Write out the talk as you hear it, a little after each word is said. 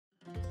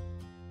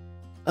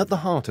At the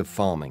heart of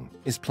farming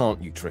is plant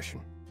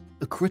nutrition,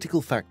 a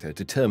critical factor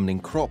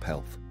determining crop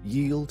health,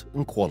 yield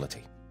and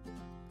quality.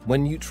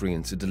 When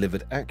nutrients are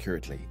delivered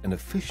accurately and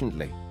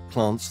efficiently,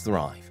 plants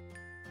thrive.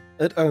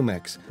 At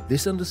OMEX,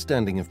 this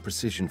understanding of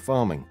precision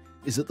farming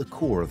is at the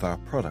core of our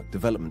product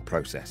development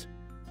process.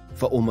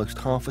 For almost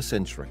half a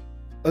century,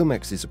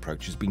 OMEX's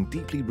approach has been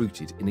deeply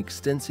rooted in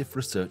extensive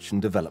research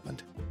and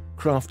development,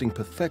 crafting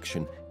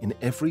perfection in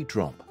every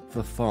drop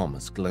for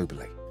farmers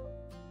globally.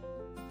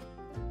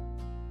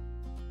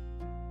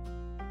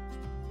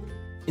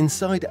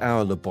 Inside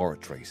our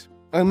laboratories,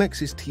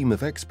 OMEX's team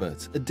of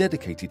experts are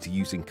dedicated to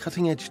using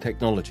cutting-edge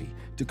technology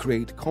to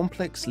create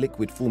complex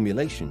liquid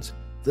formulations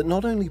that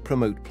not only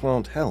promote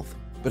plant health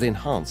but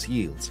enhance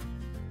yields.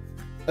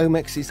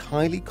 OMEX's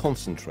highly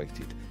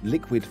concentrated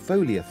liquid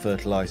foliar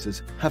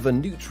fertilizers have a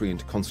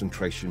nutrient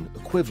concentration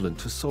equivalent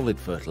to solid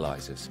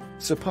fertilizers,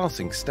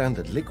 surpassing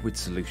standard liquid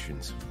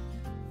solutions.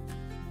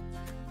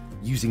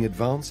 Using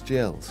advanced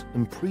gels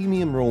and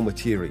premium raw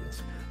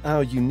materials,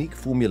 our unique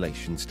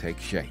formulations take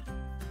shape.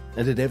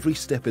 And at every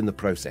step in the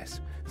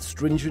process,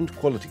 stringent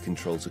quality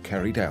controls are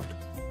carried out,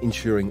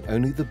 ensuring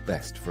only the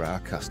best for our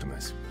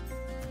customers.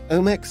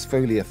 OMEX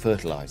foliar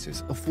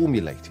fertilizers are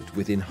formulated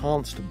with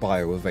enhanced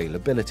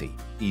bioavailability,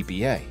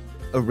 EBA,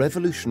 a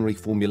revolutionary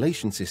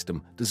formulation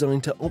system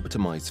designed to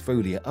optimize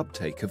foliar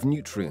uptake of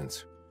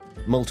nutrients.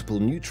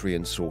 Multiple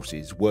nutrient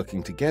sources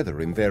working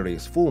together in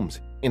various forms,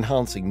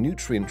 enhancing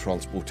nutrient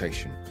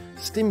transportation,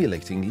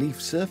 stimulating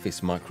leaf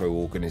surface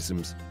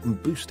microorganisms,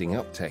 and boosting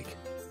uptake.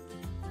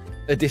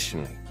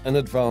 Additionally, an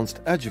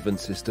advanced adjuvant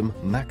system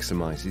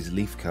maximizes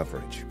leaf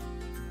coverage.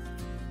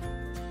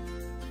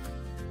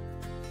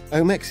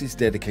 OMEX's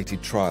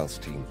dedicated trials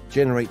team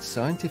generates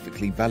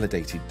scientifically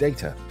validated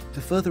data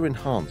to further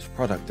enhance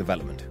product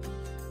development.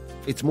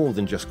 It's more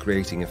than just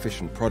creating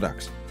efficient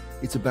products.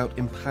 It's about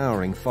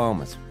empowering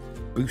farmers,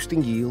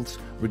 boosting yields,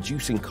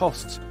 reducing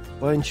costs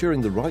by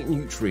ensuring the right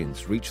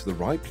nutrients reach the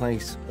right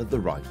place at the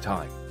right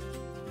time.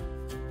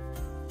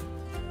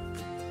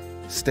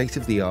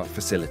 State-of-the-art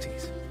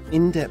facilities,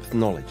 in-depth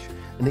knowledge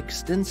and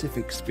extensive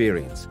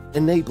experience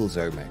enables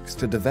OMEX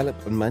to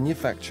develop and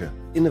manufacture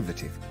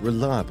innovative,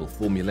 reliable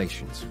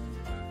formulations.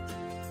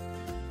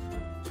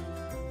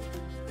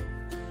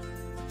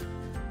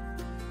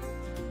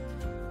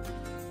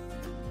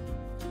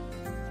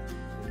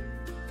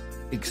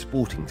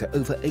 Exporting to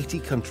over 80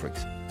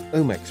 countries,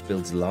 OMEX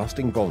builds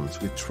lasting bonds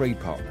with trade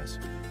partners,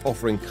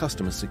 offering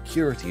customer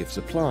security of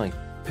supply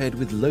paired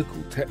with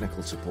local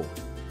technical support.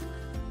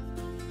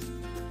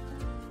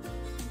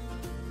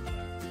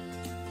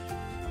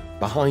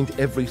 Behind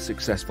every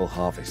successful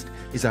harvest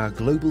is our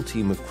global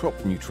team of crop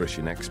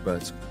nutrition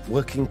experts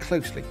working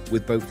closely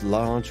with both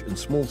large and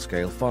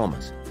small-scale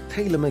farmers,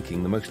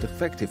 tailor-making the most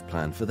effective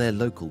plan for their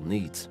local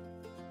needs.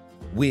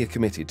 We are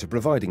committed to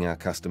providing our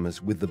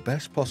customers with the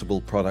best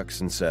possible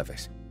products and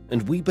service,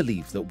 and we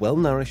believe that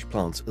well-nourished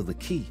plants are the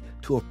key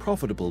to a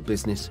profitable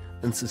business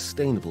and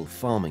sustainable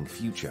farming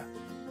future.